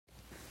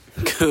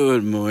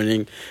Good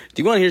morning.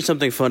 Do you want to hear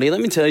something funny? Let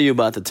me tell you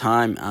about the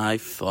time I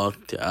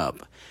fucked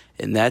up.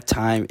 And that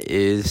time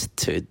is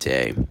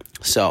today.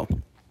 So,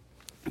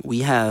 we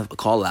have a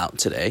call out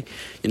today.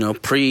 A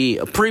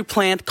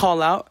pre-planned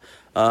call out.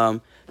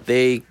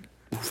 They,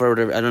 for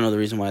whatever, I don't know the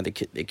reason why they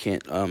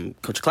can't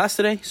coach class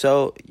today.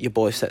 So, your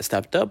boy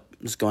stepped up,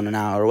 was going an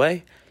hour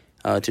away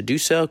to do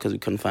so because we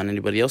couldn't find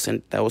anybody else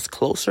and that was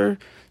closer.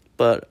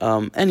 But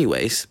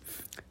anyways,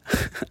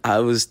 I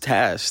was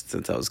tasked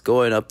since I was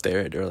going up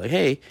there. They were like,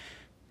 hey,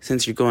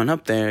 since you're going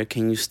up there,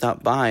 can you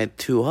stop by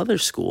 2 other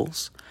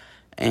schools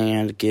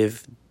and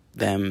give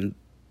them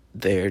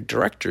their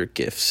director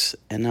gifts?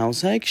 And I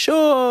was like,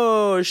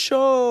 sure.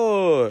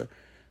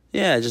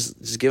 Yeah,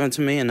 just give them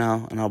to me and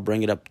I'll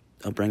bring it up.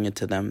 I'll bring it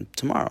to them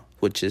tomorrow,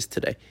 which is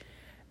today.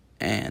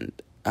 And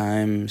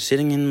I'm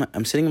sitting in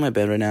my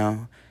bed right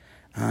now.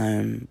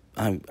 I'm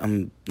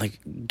like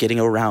getting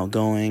a route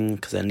going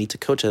because I need to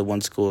coach at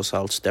one school, so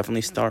I'll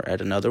definitely start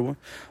at another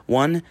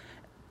one,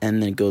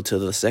 and then go to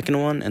the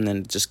second one, and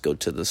then just go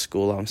to the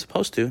school I'm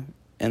supposed to,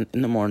 and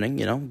in the morning,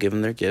 give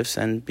them their gifts,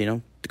 and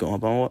go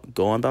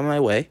on by my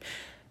way,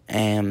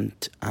 and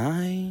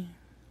I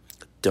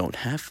don't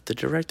have the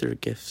director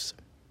gifts.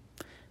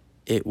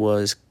 It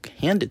was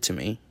handed to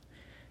me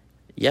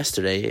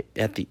yesterday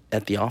at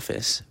the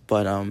office,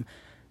 but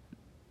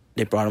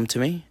they brought them to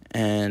me,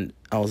 and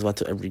I was about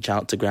to reach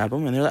out to grab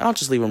them, and they're like, I'll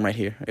just leave them right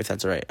here, if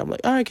that's all right. I'm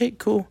like, all right, okay,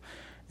 cool.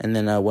 And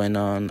then I went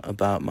on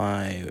about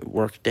my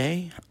work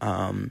day.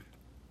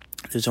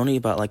 There's only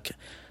about,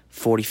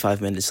 45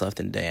 minutes left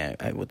in the day,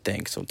 I would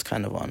think, so it's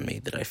kind of on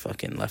me that I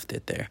fucking left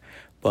it there.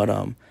 But,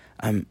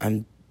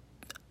 I'm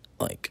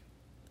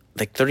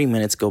 30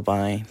 minutes go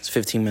by, it's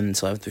 15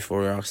 minutes left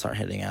before I'll start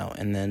heading out,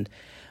 and then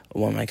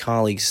one of my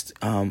colleagues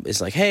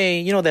is like,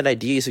 hey, that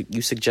idea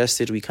you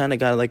suggested, we kind of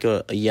got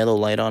a yellow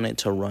light on it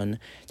to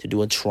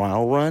do a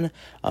trial run.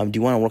 Do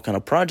you want to work on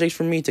a project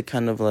for me to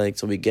kind of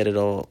so we get it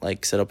all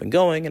set up and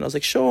going? And I was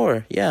like,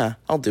 sure, yeah,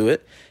 I'll do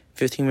it.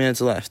 15 minutes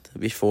left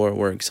before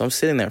work. So I'm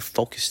sitting there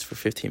focused for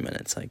 15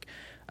 minutes. I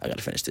got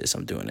to finish this.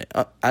 I'm doing it.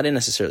 I didn't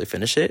necessarily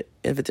finish it.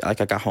 I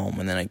got home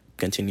and then I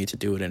continued to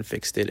do it and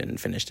fixed it and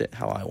finished it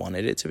how I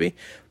wanted it to be.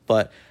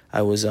 But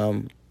I was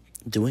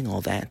doing all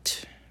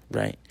that,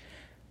 right?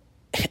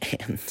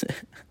 And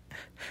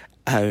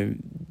I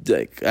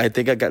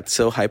think I got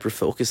so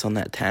hyper-focused on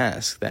that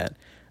task that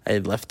I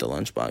had left the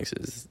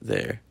lunchboxes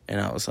there.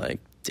 And I was like,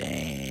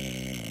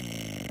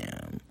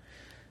 damn,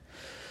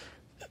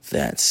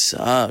 that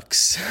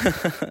sucks.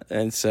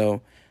 And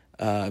so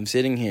I'm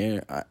sitting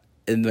here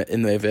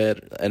in my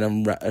bed, and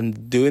I'm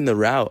doing the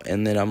route.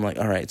 And then I'm like,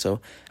 all right,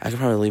 so I could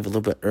probably leave a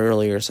little bit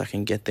earlier so I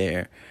can get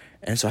there.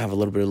 And so I have a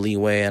little bit of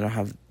leeway. I don't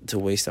have to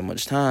waste that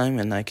much time.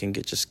 And I can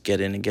just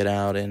get in and get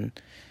out and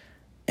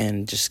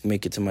just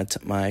make it to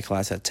my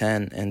class at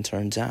 10, and it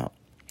turns out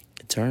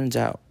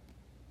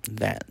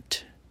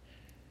that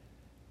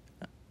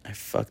I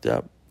fucked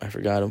up. I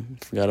forgot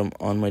him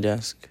on my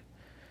desk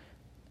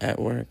at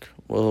work.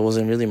 Well, it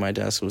wasn't really my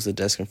desk; it was the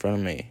desk in front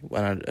of me.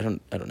 When I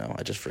don't know.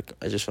 I just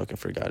fucking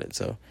forgot it.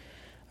 So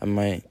I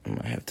might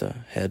have to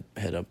head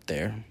up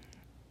there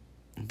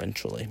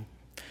eventually.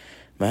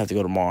 Might have to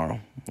go tomorrow.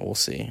 We'll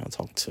see. I'll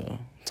talk to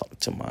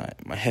my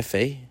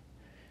jefe.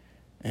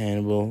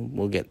 And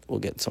we'll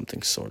get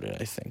something sorted,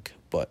 I think.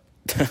 But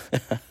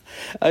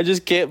I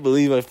just can't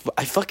believe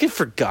I fucking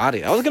forgot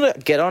it. I was gonna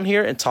get on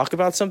here and talk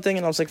about something,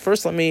 and I was like,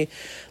 first let me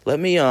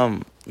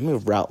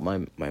route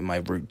my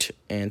route.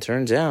 And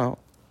turns out,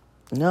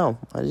 no,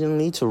 I didn't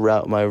need to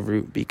route my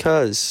route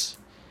because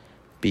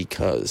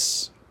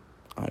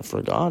I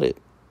forgot it,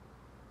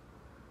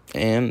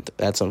 and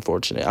that's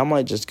unfortunate. I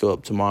might just go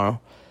up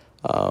tomorrow.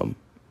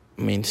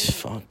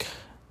 Fuck.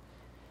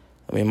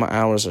 My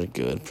hours are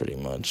good pretty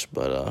much,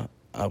 but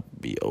I'll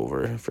be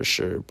over for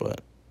sure.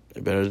 But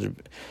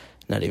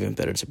not even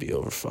better to be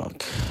over.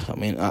 Fuck. I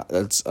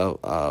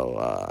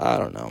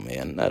don't know,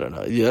 man. I don't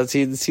know. You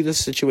see the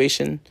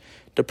situation,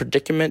 the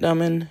predicament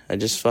I'm in. I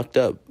just fucked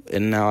up,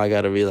 and now I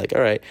gotta be like,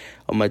 all right.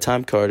 On my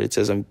time card, it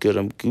says I'm good.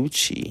 I'm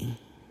Gucci.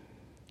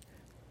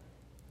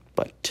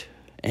 But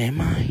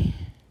am I?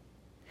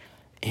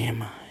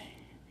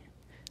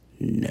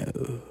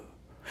 No.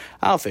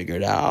 I'll figure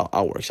it out.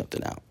 I'll work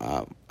something out.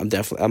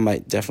 I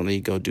might definitely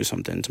go do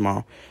something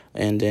tomorrow,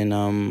 and then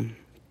I'll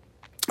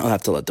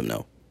have to let them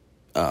know.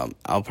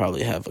 I'll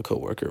probably have a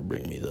coworker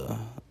bring me the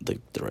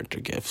director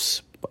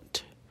gifts,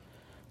 but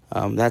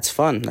that's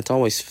fun. That's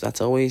always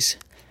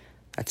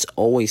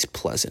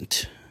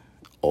pleasant,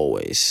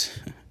 always.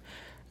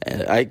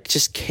 And I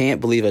just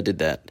can't believe I did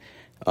that.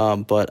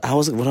 But what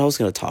was I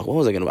gonna talk? What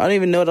was I gonna? I don't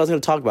even know what I was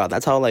gonna talk about.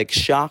 That's how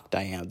shocked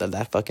I am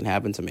that fucking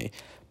happened to me.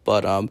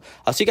 But I'll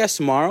see you guys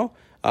tomorrow.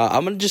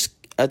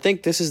 I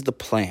think this is the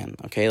plan.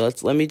 Okay,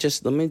 let me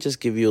just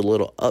give you a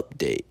little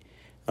update.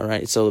 All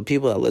right, so the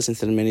people that listen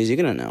to the minis, you're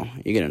gonna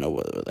know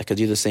what,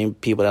 because you're the same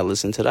people that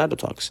listen to the Idle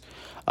Talks.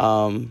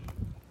 I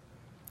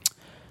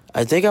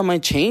think I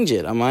might change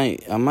it. I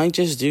might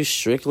just do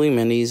strictly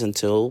minis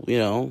until,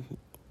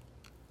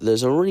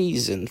 there's a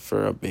reason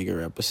for a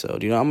bigger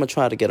episode. I'm going to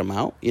try to get them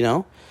out,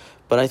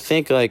 But I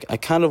think, like, I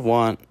kind of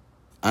want...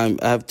 I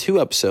have 2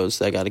 episodes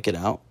that I got to get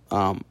out.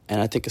 And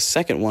I think a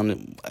second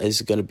one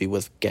is going to be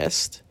with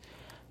guest.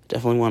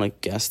 Definitely want a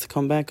guest to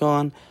come back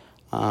on.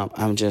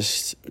 I'm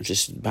just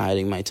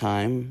biding my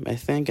time, I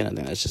think. And I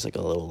think that's just, like,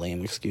 a little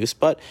lame excuse.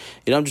 But,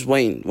 I'm just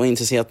waiting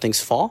to see how things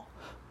fall.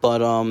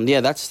 But, yeah,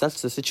 that's the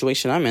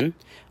situation I'm in.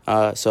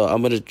 So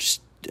I'm going to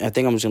I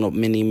think I'm just going to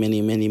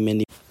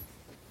mini.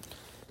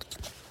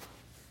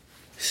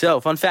 So,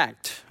 fun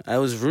fact. I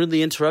was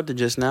rudely interrupted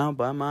just now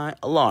by my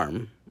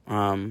alarm.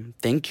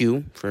 Thank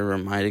you for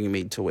reminding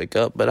me to wake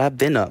up, but I've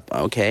been up,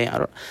 okay?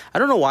 I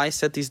don't know why I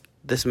set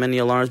this many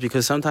alarms,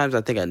 because sometimes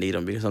I think I need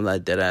them, because sometimes I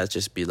dead ass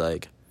just be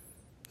like,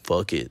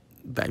 fuck it,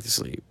 back to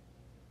sleep.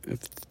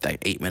 Like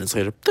 8 minutes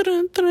later,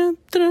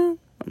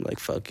 I'm like,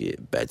 fuck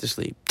it, back to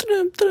sleep.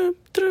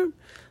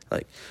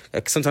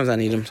 Like sometimes I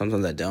need them,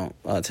 sometimes I don't.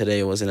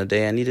 Today wasn't a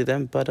day I needed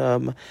them, but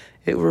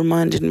it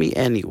reminded me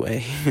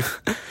anyway.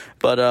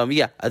 But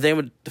yeah, I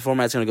think the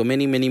format's gonna go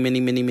mini,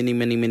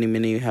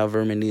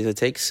 however many it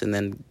takes, and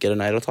then get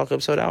an Idle Talk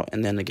episode out,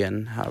 and then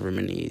again, however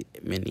many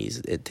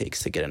minis it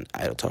takes to get an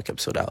Idle Talk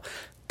episode out.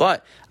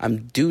 But I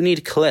do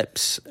need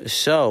clips,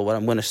 so what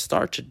I'm gonna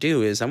start to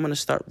do is I'm gonna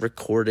start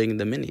recording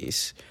the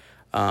minis.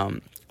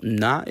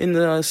 Not in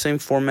the same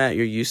format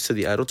you're used to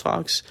the Idle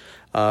Talks,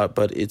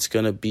 but it's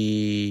going to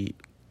be,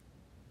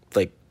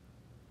 like,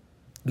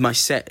 my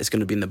set is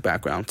going to be in the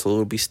background, so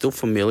it'll be still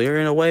familiar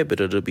in a way,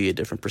 but it'll be a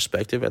different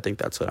perspective. I think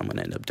that's what I'm going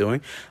to end up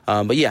doing.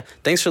 But yeah,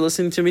 thanks for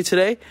listening to me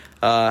today.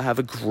 Have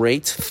a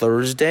great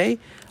Thursday.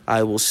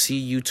 I will see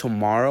you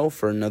tomorrow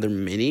for another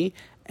mini,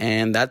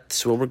 and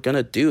that's what we're going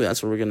to do.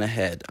 That's where we're going to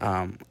head.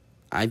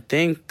 I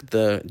think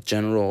the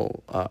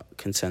general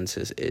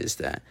consensus is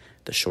that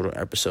the shorter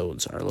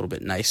episodes are a little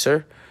bit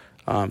nicer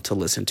to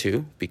listen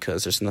to,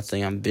 because there's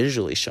nothing I'm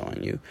visually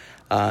showing you.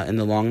 And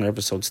the longer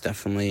episodes,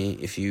 definitely,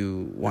 if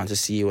you want to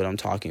see what I'm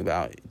talking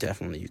about,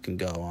 definitely you can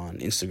go on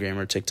Instagram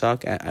or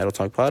TikTok at Idle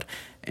Talk Pod,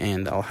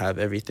 and I'll have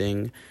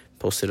everything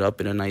posted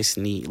up in a nice,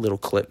 neat little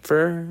clip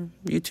for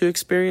you to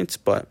experience.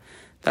 But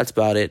that's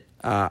about it.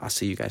 I'll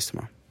see you guys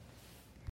tomorrow.